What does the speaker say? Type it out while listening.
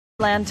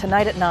Land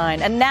tonight at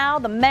 9. And now,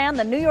 the man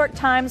the New York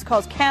Times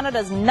calls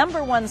Canada's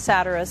 #1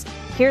 satirist.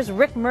 Here's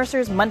Rick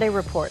Mercer's Monday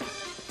Report.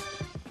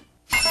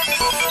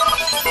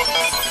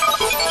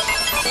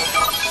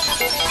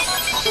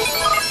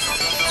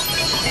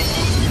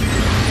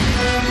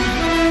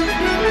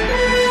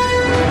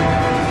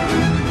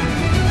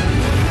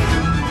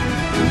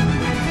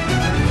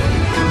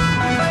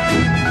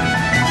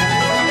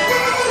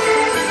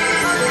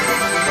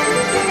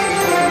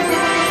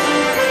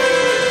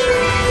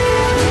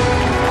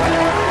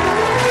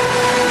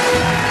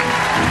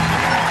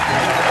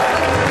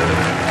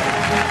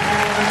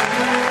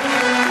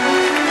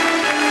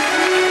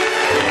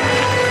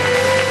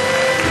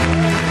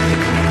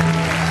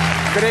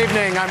 Good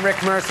evening, I'm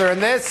Rick Mercer,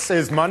 and this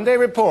is Monday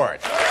Report.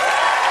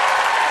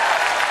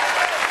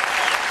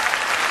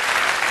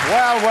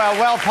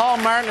 Well, Paul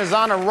Martin is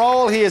on a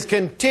roll. He is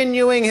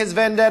continuing his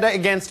vendetta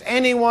against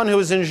anyone who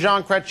is in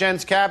Jean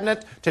Chrétien's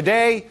cabinet.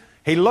 Today,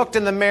 he looked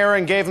in the mirror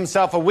and gave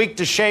himself a week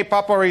to shape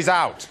up or he's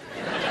out.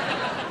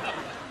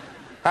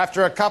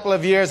 After a couple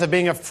of years of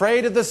being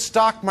afraid of the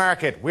stock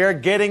market, we're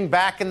getting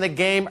back in the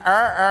game.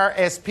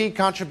 RRSP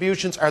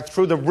contributions are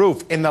through the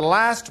roof. In the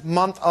last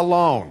month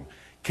alone,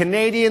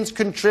 Canadians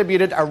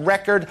contributed a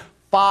record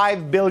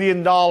 $5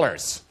 billion.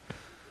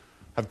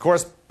 Of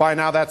course, by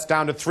now that's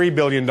down to $3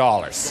 billion.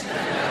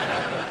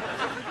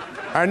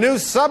 Our new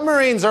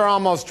submarines are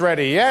almost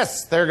ready.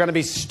 Yes, they're going to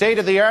be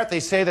state-of-the-art. They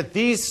say that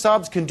these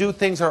subs can do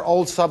things our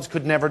old subs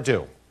could never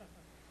do.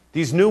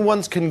 These new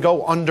ones can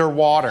go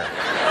underwater.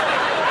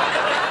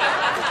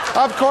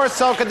 Of course,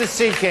 so could the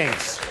Sea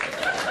Kings.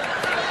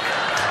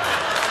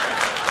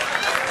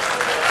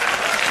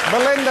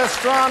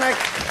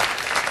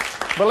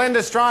 Belinda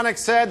Stronach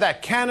said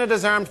that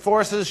Canada's armed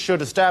forces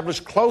should establish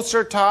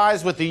closer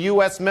ties with the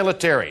U.S.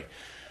 military,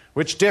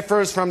 which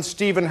differs from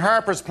Stephen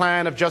Harper's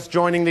plan of just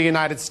joining the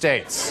United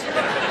States.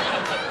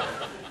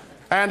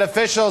 And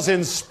officials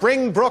in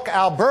Springbrook,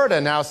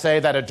 Alberta now say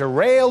that a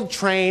derailed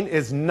train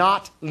is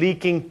not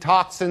leaking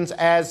toxins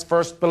as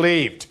first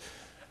believed.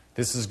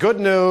 This is good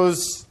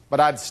news, but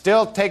I'd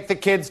still take the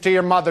kids to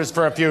your mothers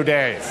for a few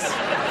days.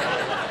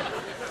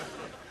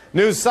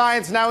 New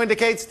science now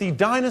indicates the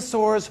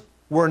dinosaurs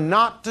were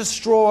not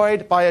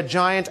destroyed by a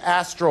giant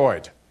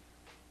asteroid,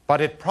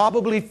 but it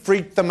probably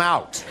freaked them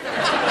out.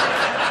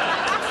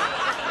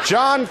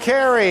 John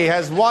Kerry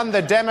has won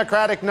the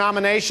Democratic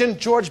nomination.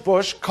 George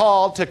Bush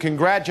called to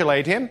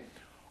congratulate him,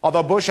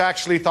 although Bush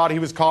actually thought he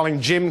was calling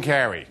Jim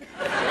Carrey.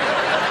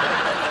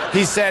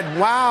 He said,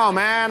 "Wow,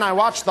 man, I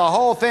watched the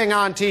whole thing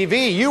on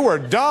TV. You were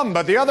dumb,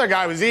 but the other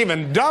guy was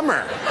even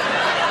dumber."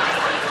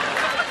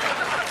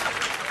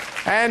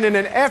 And in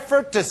an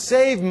effort to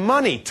save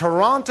money,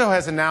 Toronto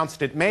has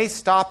announced it may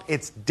stop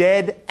its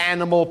dead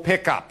animal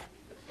pickup.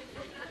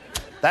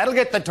 That'll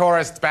get the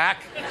tourists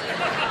back.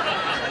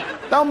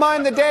 Don't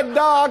mind the dead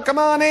dog, come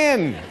on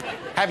in.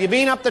 Have you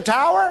been up the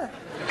tower?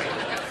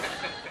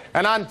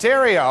 And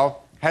Ontario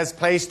has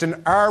placed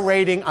an R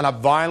rating on a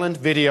violent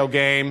video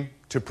game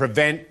to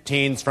prevent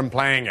teens from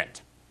playing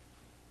it.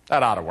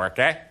 That ought to work,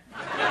 eh?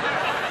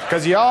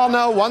 Because you all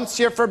know once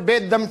you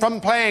forbid them from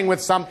playing with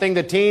something,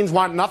 the teens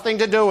want nothing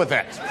to do with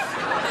it.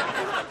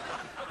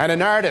 And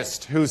an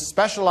artist who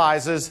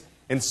specializes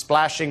in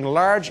splashing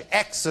large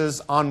X's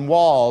on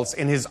walls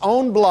in his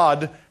own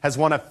blood has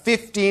won a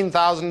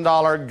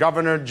 $15,000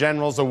 Governor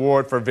General's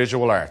Award for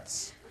Visual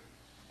Arts.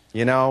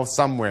 You know,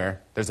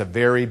 somewhere there's a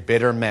very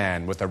bitter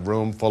man with a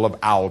room full of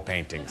owl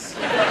paintings.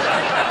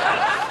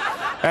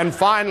 And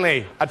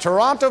finally, a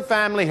Toronto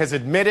family has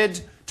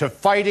admitted to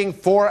fighting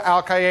for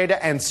Al-Qaeda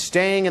and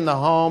staying in the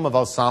home of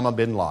Osama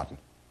bin Laden.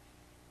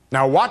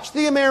 Now watch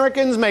the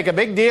Americans make a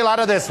big deal out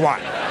of this one.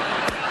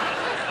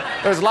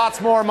 There's lots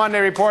more Monday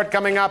Report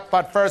coming up,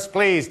 but first,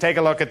 please take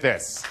a look at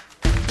this.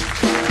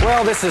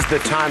 Well, this is the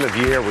time of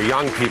year where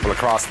young people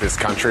across this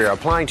country are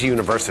applying to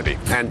university,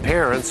 and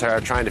parents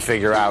are trying to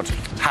figure out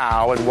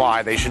how and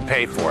why they should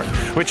pay for it,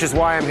 which is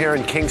why I'm here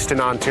in Kingston,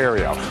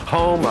 Ontario,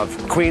 home of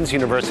Queen's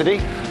University.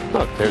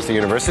 Look, there's the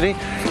university,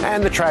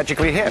 and the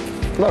Tragically Hip.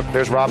 Look,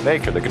 there's Rob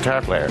Baker, the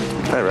guitar player.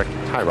 Hi, Rick.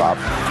 Hi, Rob.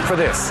 For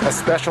this, a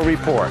special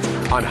report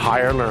on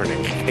higher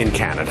learning in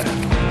Canada.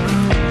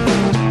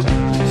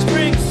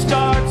 Spring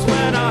starts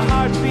when our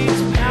heart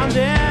beats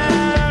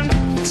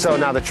pounding. So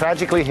now the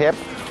Tragically Hip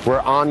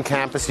were on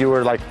campus. You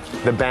were like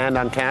the band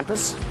on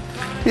campus?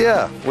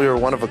 Yeah, we were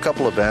one of a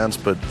couple of bands,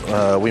 but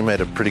we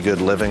made a pretty good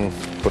living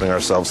putting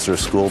ourselves through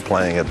school,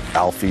 playing at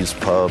Alfie's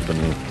Pub and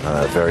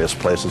various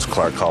places,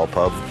 Clark Hall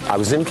Pub. I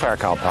was in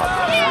Clark Hall Pub.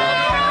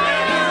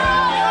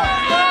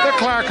 The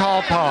Clark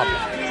Hall Pub.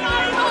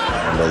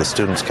 And the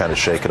students kind of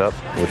shake it up,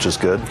 which is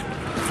good.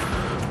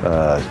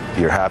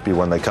 You're happy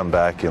when they come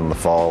back in the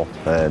fall,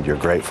 and you're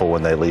grateful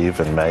when they leave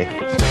in May.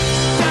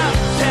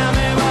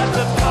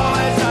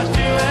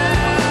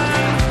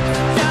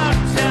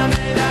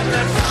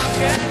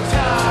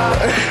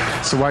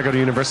 So why go to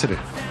university?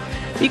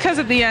 Because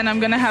at the end, I'm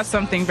going to have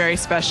something very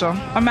special.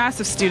 A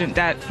massive student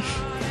debt.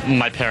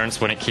 My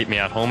parents wouldn't keep me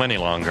at home any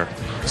longer.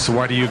 So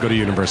why do you go to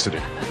university?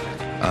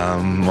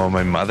 Well,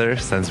 my mother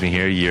sends me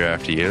here year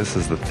after year. This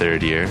is the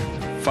 3rd year.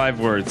 5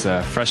 words,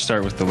 fresh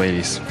start with the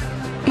ladies.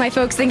 My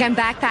folks think I'm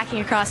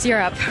backpacking across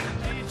Europe.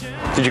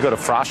 Did you go to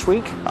Frosh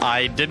Week?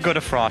 I did go to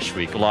Frosh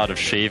Week. A lot of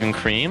shaving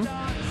cream,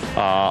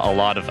 a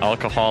lot of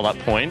alcohol at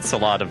points, a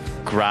lot of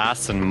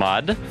grass and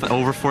mud.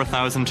 Over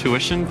 4,000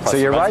 tuition. So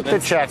you write the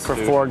residence check plus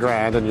for food.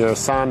 $4,000 and your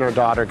son or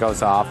daughter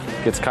goes off,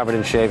 gets covered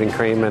in shaving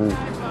cream and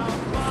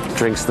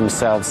drinks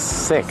themselves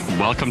sick.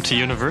 Welcome to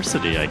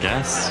university, I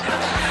guess.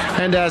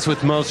 And as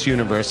with most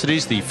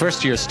universities, the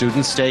first-year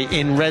students stay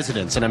in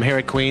residence. And I'm here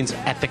at Queens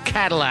at the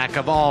Cadillac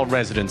of all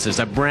residences,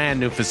 a brand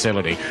new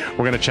facility. We're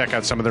going to check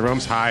out some of the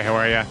rooms. Hi, how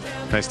are you?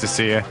 Nice to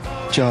see you.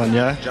 John,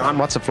 yeah? John,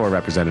 what's a floor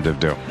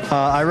representative do?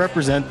 I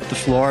represent the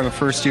floor. I'm a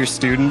first-year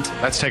student.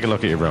 Let's take a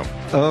look at your room.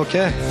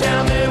 Okay.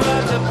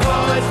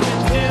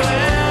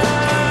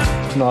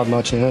 Not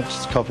much in it,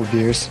 just a couple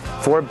beers.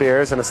 4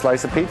 beers and a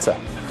slice of pizza.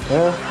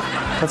 Yeah.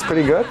 That's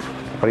pretty good.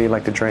 What do you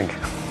like to drink?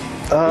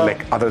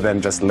 Other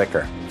than just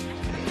liquor?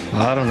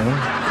 I don't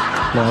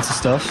know. Lots of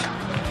stuff.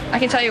 I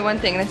can tell you one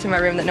thing that's in my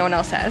room that no one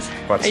else has.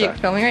 What's Are you that?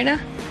 filming right now?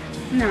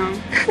 No.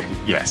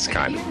 Yes,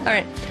 kind of. All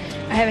right.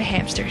 I have a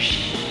hamster.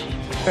 Shh.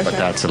 But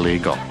that's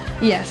illegal.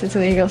 Yes, it's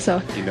illegal,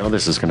 so You know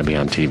this is going to be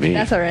on TV.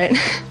 that's all right.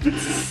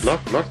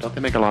 Look, don't they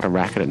make a lot of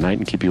racket at night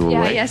and keep you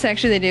awake? Yeah, yes,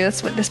 actually they do.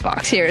 That's what this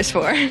box here is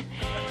for.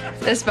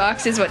 This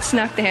box is what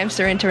snuck the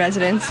hamster into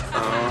residence.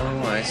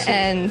 Oh, I see.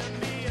 And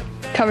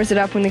covers it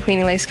up when the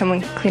cleaning ladies come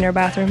and clean our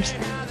bathrooms.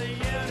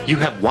 You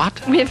have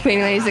what? We have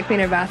cleaning ladies that clean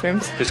our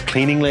bathrooms. There's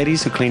cleaning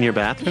ladies who clean your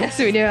bathroom? Yes,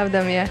 we do have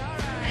them, yeah.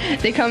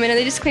 They come in and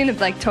they just clean the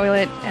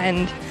toilet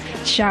and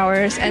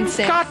showers and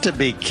sinks. Got to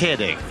be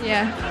kidding.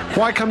 Yeah.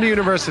 Why come to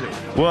university?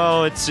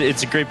 Well, it's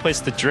a great place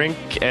to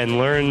drink and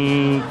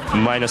learn,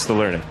 minus the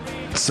learning.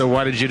 So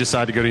why did you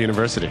decide to go to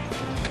university?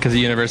 Because at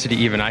university,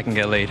 even I can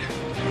get laid.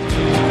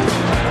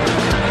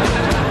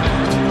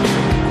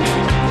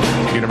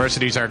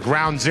 Universities are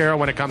ground zero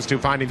when it comes to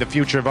finding the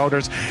future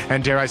voters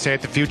and, dare I say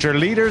it, the future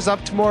leaders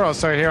of tomorrow.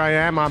 So here I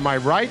am on my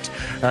right,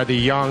 the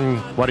young,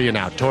 what are you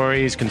now,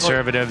 Tories,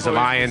 Conservatives,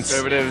 Alliance.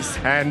 Conservatives.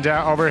 And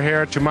over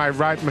here to my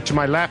right, to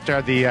my left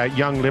are the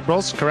young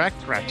Liberals,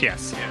 correct? Correct,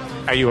 yes.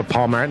 Are you a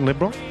Paul Martin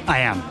Liberal? I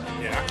am.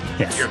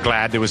 Yes. You're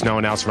glad there was no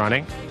one else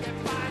running?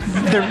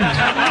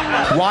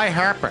 Why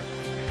Harper?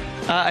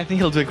 I think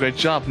he'll do a great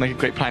job, make a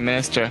great prime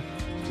minister.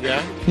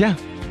 Yeah? Yeah.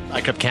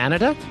 Like of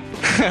Canada?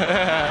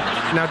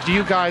 Now, do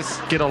you guys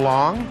get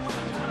along?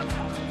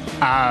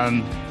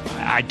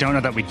 I don't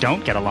know that we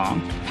don't get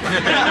along.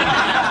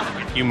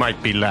 You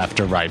might be left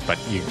or right, but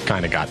you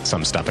kind of got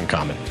some stuff in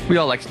common. We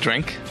all like to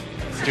drink.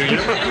 Do you?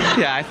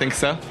 Yeah, I think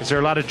so. Is there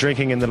a lot of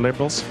drinking in the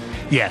Liberals?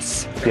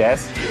 Yes.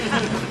 Yes?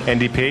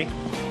 NDP?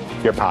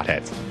 You're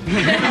potheads.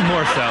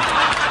 More so.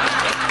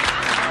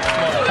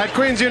 At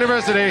Queen's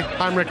University,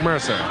 I'm Rick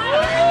Mercer.